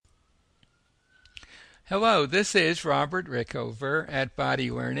Hello, this is Robert Rickover at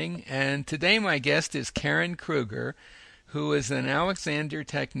Body Learning, and today my guest is Karen Kruger, who is an Alexander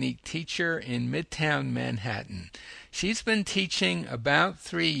Technique teacher in Midtown Manhattan. She's been teaching about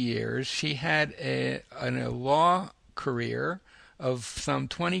 3 years. She had a law career of some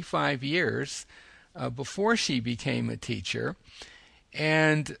 25 years before she became a teacher.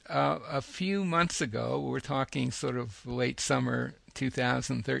 And a few months ago, we're talking sort of late summer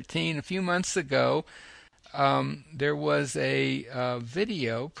 2013, a few months ago, there was a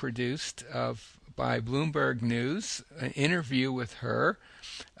video produced by Bloomberg News, an interview with her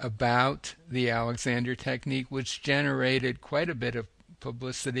about the Alexander Technique, which generated quite a bit of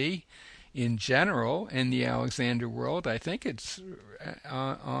publicity in general in the Alexander world. I think it's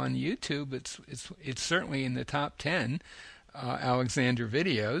on YouTube. It's certainly in the top 10 Alexander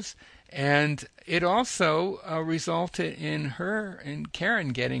videos. And it also resulted in Karen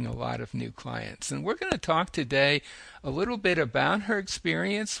getting a lot of new clients. And we're going to talk today a little bit about her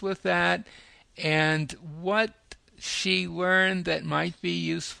experience with that and what she learned that might be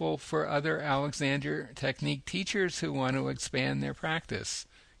useful for other Alexander Technique teachers who want to expand their practice.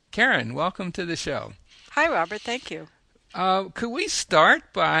 Karen, welcome to the show. Hi, Robert. Thank you. Could we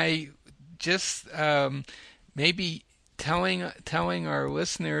start by just maybe telling our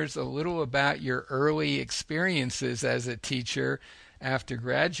listeners a little about your early experiences as a teacher after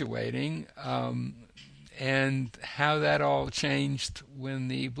graduating, and how that all changed when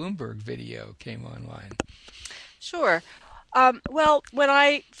the Bloomberg video came online? Sure. Well, when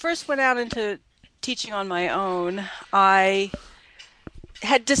I first went out into teaching on my own, I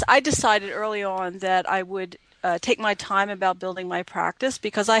decided early on that I would take my time about building my practice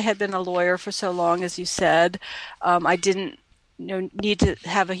because I had been a lawyer for so long, as you said. I didn't need to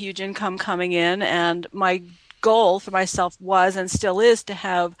have a huge income coming in, and my goal for myself was and still is to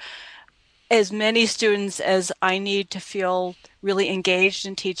have as many students as I need to feel really engaged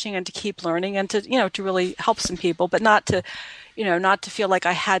in teaching and to keep learning and to really help some people, but not to feel like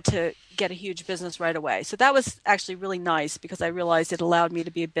I had to get a huge business right away. So that was actually really nice because I realized it allowed me to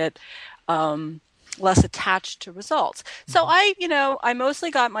be a bit less attached to results. So I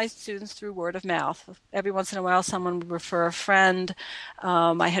mostly got my students through word of mouth. Every once in a while, someone would refer a friend.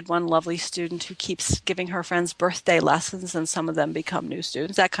 I had one lovely student who keeps giving her friends birthday lessons, and some of them become new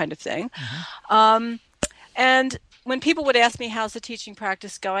students, that kind of thing. Mm-hmm. And when people would ask me, how's the teaching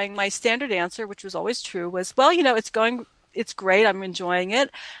practice going, my standard answer, which was always true, was, well, it's great. I'm enjoying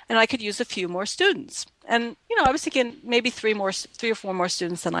it, and I could use a few more students. And I was thinking maybe three or four more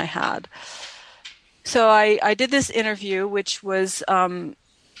students than I had. So I did this interview, which was done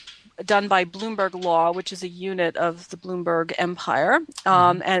by Bloomberg Law, which is a unit of the Bloomberg empire,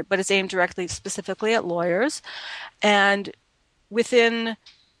 but it's aimed directly, specifically at lawyers. And within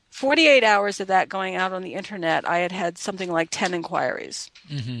 48 hours of that going out on the internet, I had something like 10 inquiries,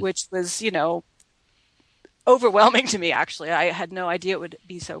 which was, overwhelming to me, actually. I had no idea it would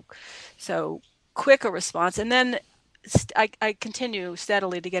be so quick a response. And then I continue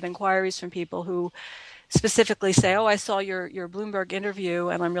steadily to get inquiries from people who specifically say, oh, I saw your Bloomberg interview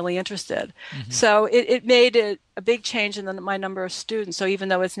and I'm really interested. Mm-hmm. So it made a big change in my number of students. So even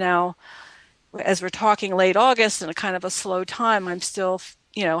though it's now, as we're talking, late August and a kind of a slow time, I'm still,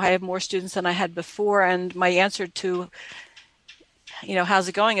 I have more students than I had before. And my answer to, how's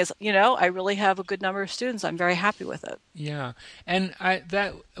it going is, I really have a good number of students. I'm very happy with it. Yeah. And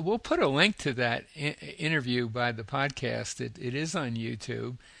we'll put a link to that interview by the podcast. It is on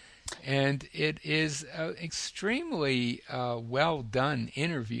YouTube. And it is an extremely well done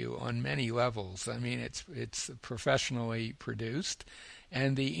interview on many levels. I mean, it's professionally produced,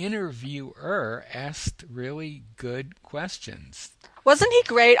 and the interviewer asked really good questions. Wasn't he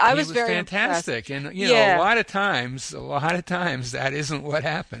great? He was very fantastic, impressed. And a lot of times that isn't what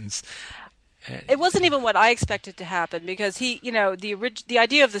happens. It wasn't even what I expected to happen because he, the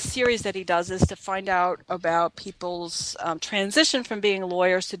idea of the series that he does is to find out about people's transition from being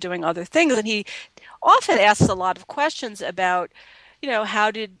lawyers to doing other things, and he often asks a lot of questions about, how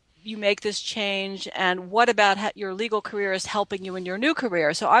did you make this change, and what about your legal career is helping you in your new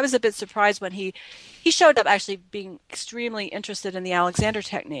career. So I was a bit surprised when he showed up actually being extremely interested in the Alexander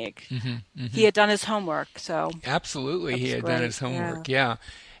Technique. Mm-hmm, mm-hmm. He had done his homework, so absolutely he had done his homework. Yeah.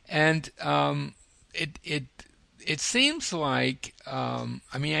 And it seems like,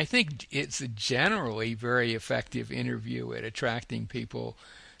 I think it's a generally very effective interview at attracting people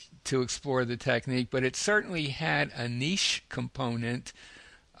to explore the technique, but it certainly had a niche component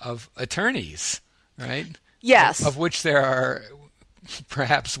of attorneys, right? Yes. Of which there are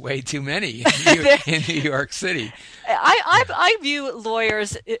perhaps way too many in New York City. I view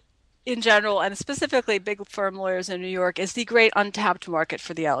lawyers in general, and specifically big firm lawyers in New York, is the great untapped market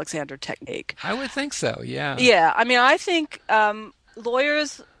for the Alexander Technique. I would think so, yeah. Yeah, I mean, I think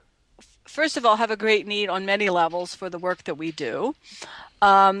lawyers, first of all, have a great need on many levels for the work that we do.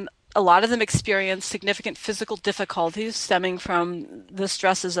 A lot of them experience significant physical difficulties stemming from the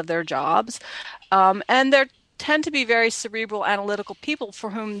stresses of their jobs. And they tend to be very cerebral, analytical people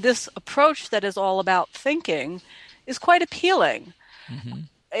for whom this approach that is all about thinking is quite appealing. Hmm.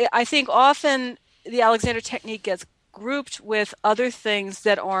 I think often the Alexander Technique gets grouped with other things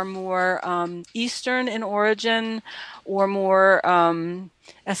that are more Eastern in origin or more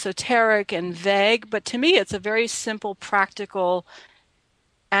esoteric and vague. But to me, it's a very simple, practical,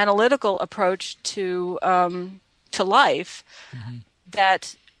 analytical approach to life Hmm.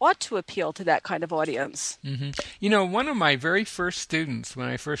 that ought to appeal to that kind of audience. Hmm. You know, one of my very first students when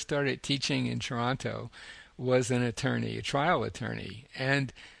I first started teaching in Toronto was an attorney, a trial attorney,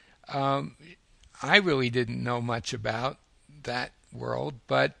 and um, I really didn't know much about that world,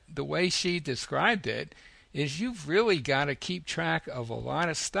 but the way she described it is you've really got to keep track of a lot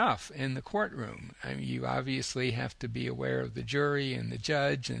of stuff in the courtroom. I mean, you obviously have to be aware of the jury and the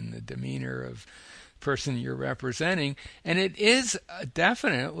judge and the demeanor of the person you're representing, and it is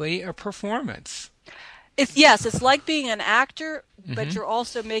definitely a performance. Yes, it's like being an actor, but Hmm. you're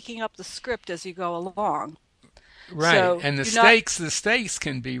also making up the script as you go along. Right, So and you're not, the stakes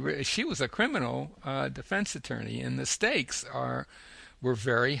can be. She was a criminal defense attorney, and the stakes are were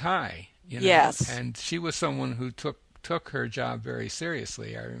very high, you know. yes, And she was someone who took her job very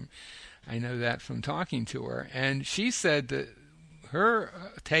seriously. I know that from talking to her, and she said that her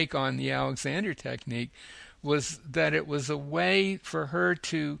take on the Alexander technique was that it was a way for her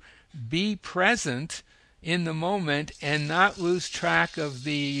to be present in the moment and not lose track of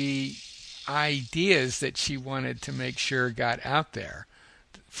the ideas that she wanted to make sure got out there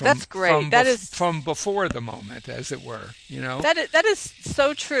that's great. from before the moment, as it were. You know. That is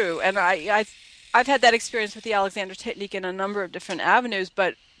so true, and I've had that experience with the Alexander Technique in a number of different avenues.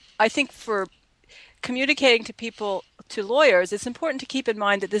 But I think for communicating to people, to lawyers, it's important to keep in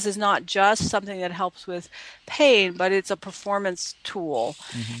mind that this is not just something that helps with pain, but it's a performance tool.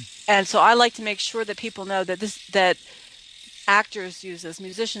 Hmm. And so I like to make sure that people know that actors use this,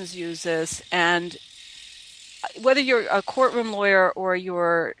 musicians use this, and whether you're a courtroom lawyer or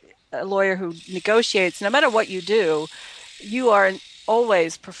you're a lawyer who negotiates, no matter what you do, you are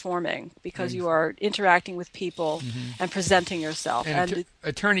always performing because you are interacting with people Hmm. and presenting yourself. And And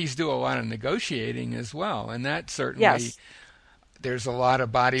attorneys do a lot of negotiating as well, and that certainly yes, there's a lot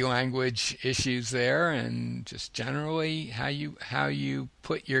of body language issues there, and just generally how you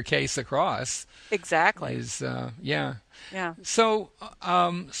put your case across exactly. is yeah. Yeah. So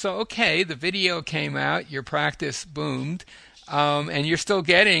okay, the video came out, your practice boomed, and you're still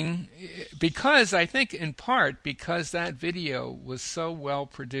getting, because I think in part because that video was so well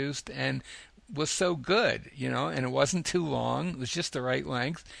produced and was so good, you know, and it wasn't too long, it was just the right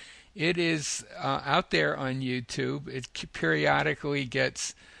length. It is out there on YouTube. It periodically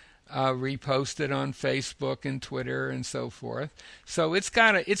gets reposted on Facebook and Twitter and so forth. So it's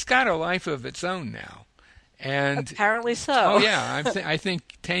got a life of its own now. And Apparently oh so. yeah, I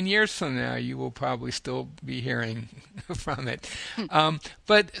think 10 years from now you will probably still be hearing from it.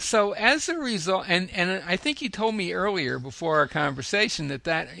 But so as a result, and I think you told me earlier before our conversation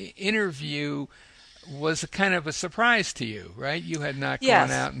that interview was a kind of a surprise to you, right? You had not gone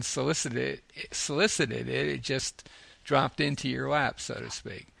Yes. out and solicited it. It just dropped into your lap, so to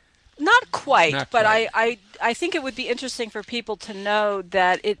speak. Not quite, Not but quite. I think it would be interesting for people to know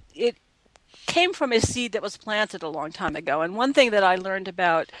that it came from a seed that was planted a long time ago. And one thing that I learned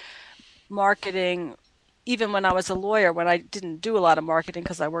about marketing, even when I was a lawyer, when I didn't do a lot of marketing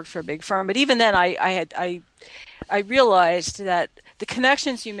because I worked for a big firm, but even then I realized that the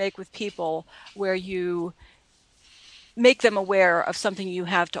connections you make with people where you make them aware of something you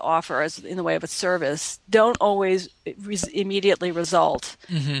have to offer as in the way of a service don't always immediately result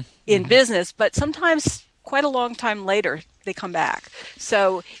Hmm. in Hmm. business, but sometimes quite a long time later they come back.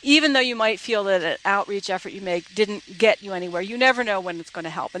 So even though you might feel that an outreach effort you make didn't get you anywhere, you never know when it's going to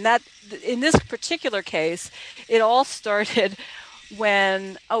help. And that in this particular case, it all started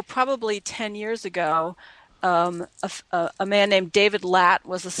when, probably 10 years ago, a man named David Latt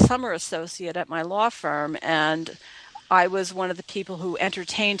was a summer associate at my law firm, and I was one of the people who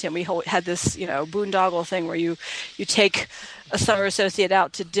entertained him. We had this, boondoggle thing where you take a summer associate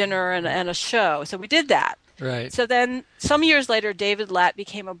out to dinner and a show. So we did that. Right. So then some years later, David Latt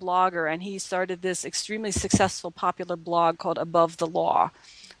became a blogger, and he started this extremely successful, popular blog called Above the Law,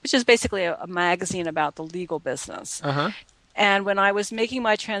 which is basically a magazine about the legal business. Uh huh. And when I was making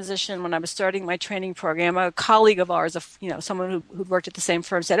my transition, when I was starting my training program, a colleague of ours, someone who'd worked at the same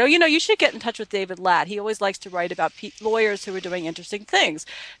firm, said, "Oh, you should get in touch with David Latt. He always likes to write about lawyers who are doing interesting things."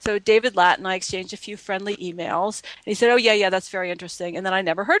 So David Latt and I exchanged a few friendly emails. And he said, "Oh, yeah, that's very interesting." And then I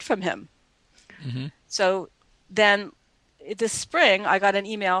never heard from him. Mm-hmm. So then this spring, I got an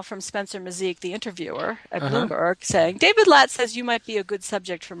email from Spencer Mazik, the interviewer at Bloomberg, saying, "David Latt says you might be a good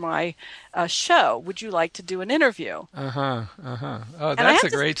subject for my show. Would you like to do an interview?" Oh, that's a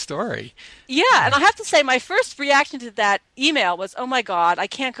great story. Yeah, and I have to say, my first reaction to that email was, "Oh my God, I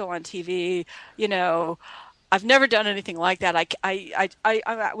can't go on TV. I've never done anything like that."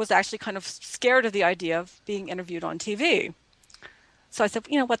 I was actually kind of scared of the idea of being interviewed on TV. So I said,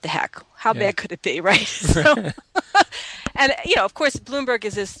 what the heck? How bad could it be, right? So, and of course, Bloomberg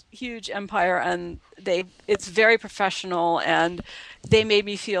is this huge empire, and it's very professional, and they made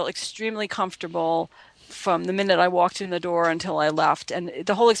me feel extremely comfortable from the minute I walked in the door until I left, and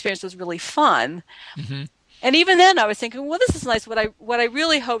the whole experience was really fun. Mm-hmm. And even then, I was thinking, well, this is nice. What I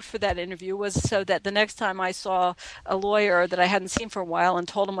really hoped for that interview was so that the next time I saw a lawyer that I hadn't seen for a while and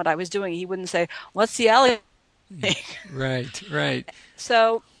told him what I was doing, he wouldn't say, "What's the alley?" Right.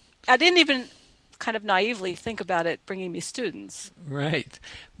 So I didn't even kind of naively think about it bringing me students. Right.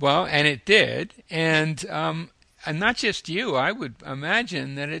 Well, and it did. And not just you, I would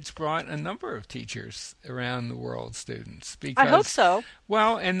imagine that it's brought a number of teachers around the world, students. I hope so.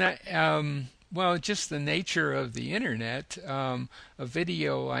 Well, and that, just the nature of the internet, a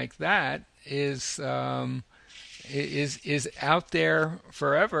video like that is out there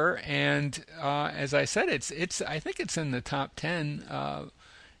forever, and as I said, it's I think it's in the top 10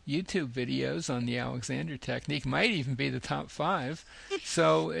 YouTube videos on the Alexander Technique. Might even be the top 5.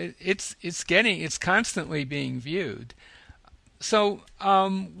 So it's constantly being viewed. So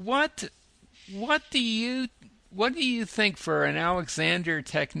what do you think for an Alexander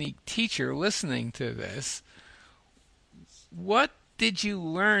Technique teacher listening to this? What did you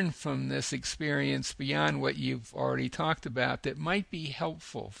learn from this experience beyond what you've already talked about that might be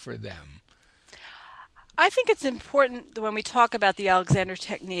helpful for them? I think it's important when we talk about the Alexander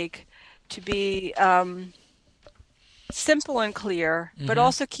Technique to be simple and clear, but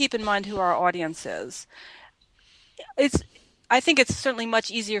also keep in mind who our audience is. I think it's certainly much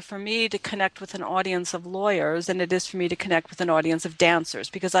easier for me to connect with an audience of lawyers than it is for me to connect with an audience of dancers,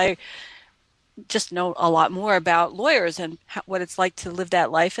 because I just know a lot more about lawyers and what it's like to live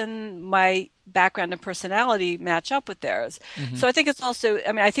that life, and my background and personality match up with theirs. So I think it's also,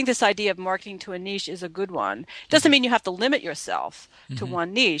 I think this idea of marketing to a niche is a good one. It doesn't mean you have to limit yourself to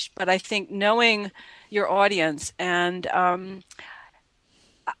one niche, but I think knowing your audience. And the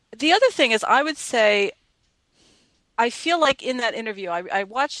other thing is, I would say, I feel like in that interview, I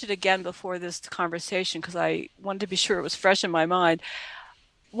watched it again before this conversation because I wanted to be sure it was fresh in my mind.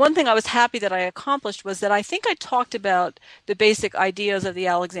 One thing I was happy that I accomplished was that I think I talked about the basic ideas of the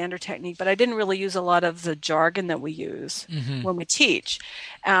Alexander Technique, but I didn't really use a lot of the jargon that we use when we teach.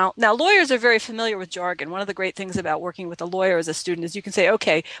 Now, lawyers are very familiar with jargon. One of the great things about working with a lawyer as a student is you can say,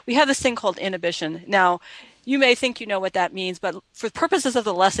 okay, we have this thing called inhibition. Now, you may think you know what that means, but for purposes of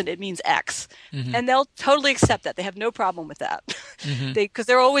the lesson, it means X. And they'll totally accept that. They have no problem with that. Because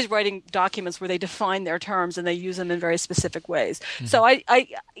they're always writing documents where they define their terms and they use them in very specific ways. So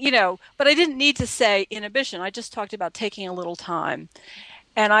but I didn't need to say inhibition. I just talked about taking a little time.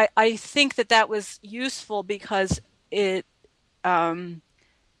 And I think that was useful because it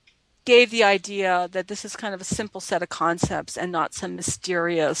gave the idea that this is kind of a simple set of concepts and not some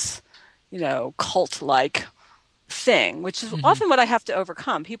mysterious cult-like thing, which is often what I have to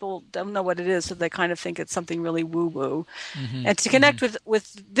overcome. People don't know what it is, so they kind of think it's something really woo-woo. And to connect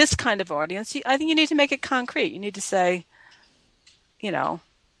with this kind of audience, I think you need to make it concrete. You need to say,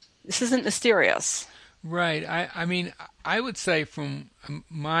 this isn't mysterious. Right. I would say from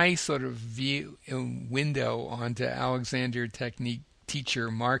my sort of window onto Alexander Technique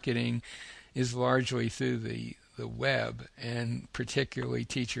teacher marketing is largely through the web, and particularly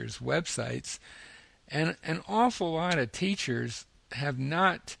teachers' websites. And an awful lot of teachers have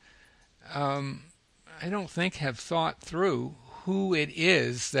not, I don't think, have thought through who it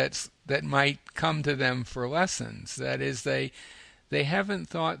is that might come to them for lessons. That is, they haven't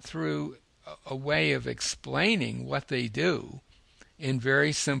thought through a way of explaining what they do in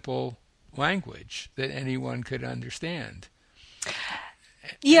very simple language that anyone could understand.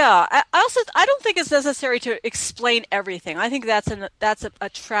 Yeah, I don't think it's necessary to explain everything. I think that's a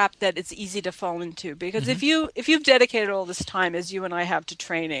trap that it's easy to fall into, because if you've dedicated all this time as you and I have to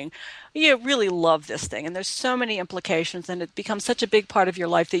training, you really love this thing, and there's so many implications, and it becomes such a big part of your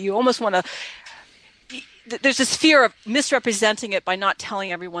life that you almost want to. there's this fear of misrepresenting it by not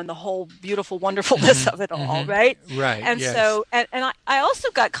telling everyone the whole beautiful wonderfulness of it all, right? Right. And Yes. so, and I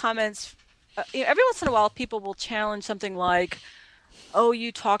also got comments. Every once in a while, people will challenge something like, "Oh,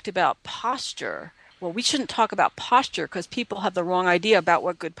 you talked about posture. Well, we shouldn't talk about posture because people have the wrong idea about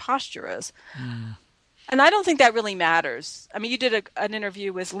what good posture is." And I don't think that really matters. I mean, you did an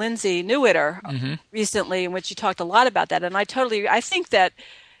interview with Lindsay Newitter recently in which you talked a lot about that, and I think that.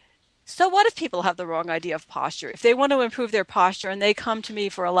 So what if people have the wrong idea of posture? If they want to improve their posture and they come to me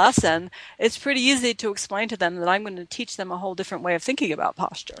for a lesson, it's pretty easy to explain to them that I'm going to teach them a whole different way of thinking about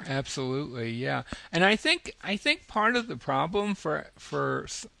posture. Absolutely, yeah. And I think part of the problem for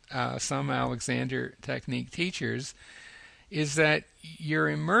some Alexander Technique teachers is that you're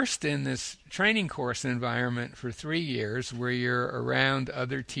immersed in this training course environment for 3 years where you're around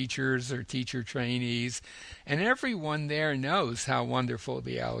other teachers or teacher trainees, and everyone there knows how wonderful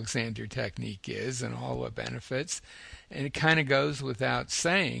the Alexander Technique is and all the benefits, and it kind of goes without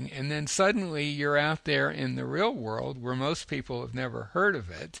saying. And then suddenly you're out there in the real world where most people have never heard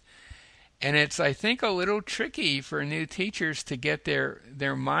of it. And it's, I think, a little tricky for new teachers to get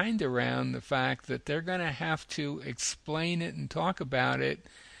their mind around the fact that they're going to have to explain it and talk about it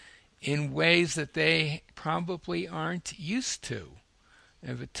in ways that they probably aren't used to. They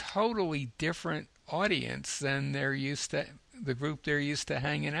have a totally different audience than the group they're used to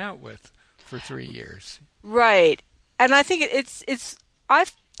hanging out with for 3 years. Right. And I think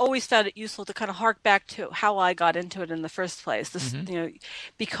I've always found it useful to kind of hark back to how I got into it in the first place.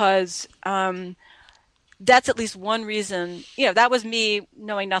 Because that's at least one reason. That was me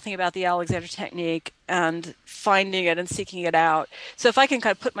knowing nothing about the Alexander Technique and finding it and seeking it out. So if I can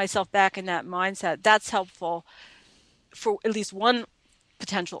kind of put myself back in that mindset, that's helpful for at least one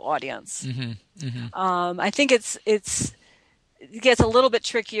potential audience. I think it gets a little bit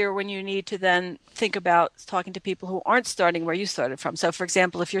trickier when you need to then think about talking to people who aren't starting where you started from. So, for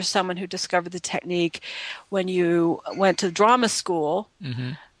example, if you're someone who discovered the technique when you went to drama school,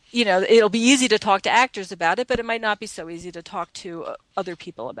 it'll be easy to talk to actors about it, but it might not be so easy to talk to other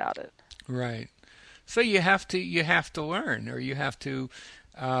people about it. Right. So you have to learn, or you have to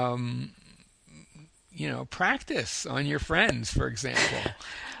practice on your friends, for example.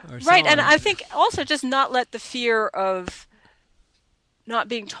 Right, and I think also just not let the fear of not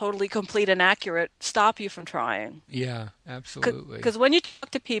being totally complete and accurate stop you from trying. Yeah, absolutely. Because when you talk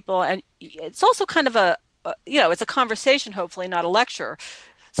to people, and it's also kind of it's a conversation, hopefully, not a lecture.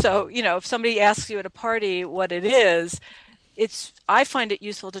 So, if somebody asks you at a party what it is, I find it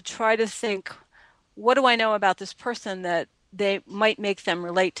useful to try to think, what do I know about this person that they might make them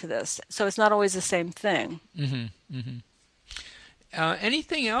relate to this? So it's not always the same thing.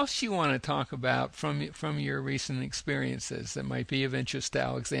 Anything else you want to talk about from your recent experiences that might be of interest to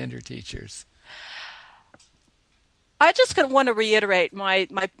Alexander teachers? I just want to reiterate my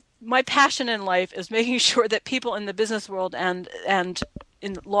passion in life is making sure that people in the business world and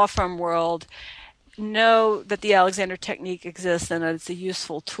in the law firm world know that the Alexander Technique exists and that it's a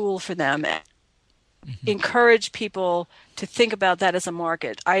useful tool for them. Encourage people to think about that as a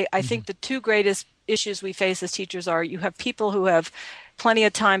market. I think the two greatest issues we face as teachers are you have people who have plenty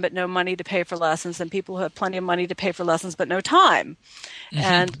of time but no money to pay for lessons, and people who have plenty of money to pay for lessons but no time.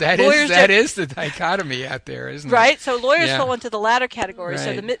 And that is the dichotomy out there, isn't it? Right. So lawyers fall into the latter category.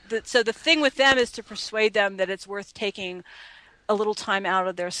 Right. So the thing with them is to persuade them that it's worth taking a little time out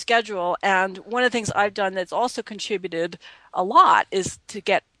of their schedule. And one of the things I've done that's also contributed a lot is to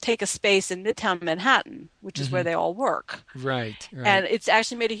take a space in Midtown Manhattan, which is where they all work. Right. And it's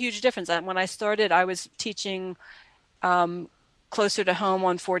actually made a huge difference. And when I started, I was teaching closer to home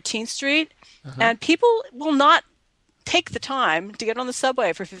on 14th Street, and people will not take the time to get on the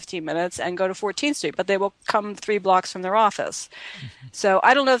subway for 15 minutes and go to 14th Street, but they will come 3 blocks from their office. So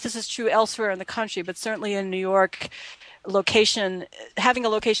I don't know if this is true elsewhere in the country, but certainly in New York, having a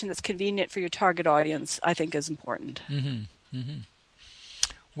location that's convenient for your target audience, I think, is important.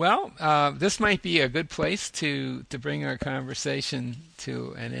 Well, this might be a good place to bring our conversation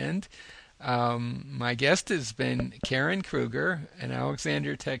to an end. My guest has been Karen Kruger, an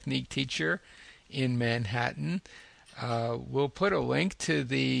Alexander Technique teacher in Manhattan. We'll put a link to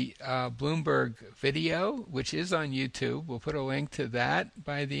the Bloomberg video, which is on YouTube. We'll put a link to that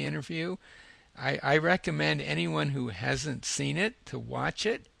by the interview. I recommend anyone who hasn't seen it to watch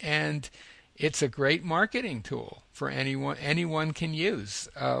it, and it's a great marketing tool for anyone can use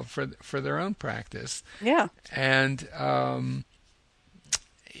for their own practice. Yeah. And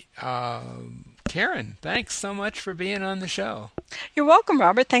Karen, thanks so much for being on the show. You're welcome,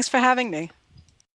 Robert. Thanks for having me.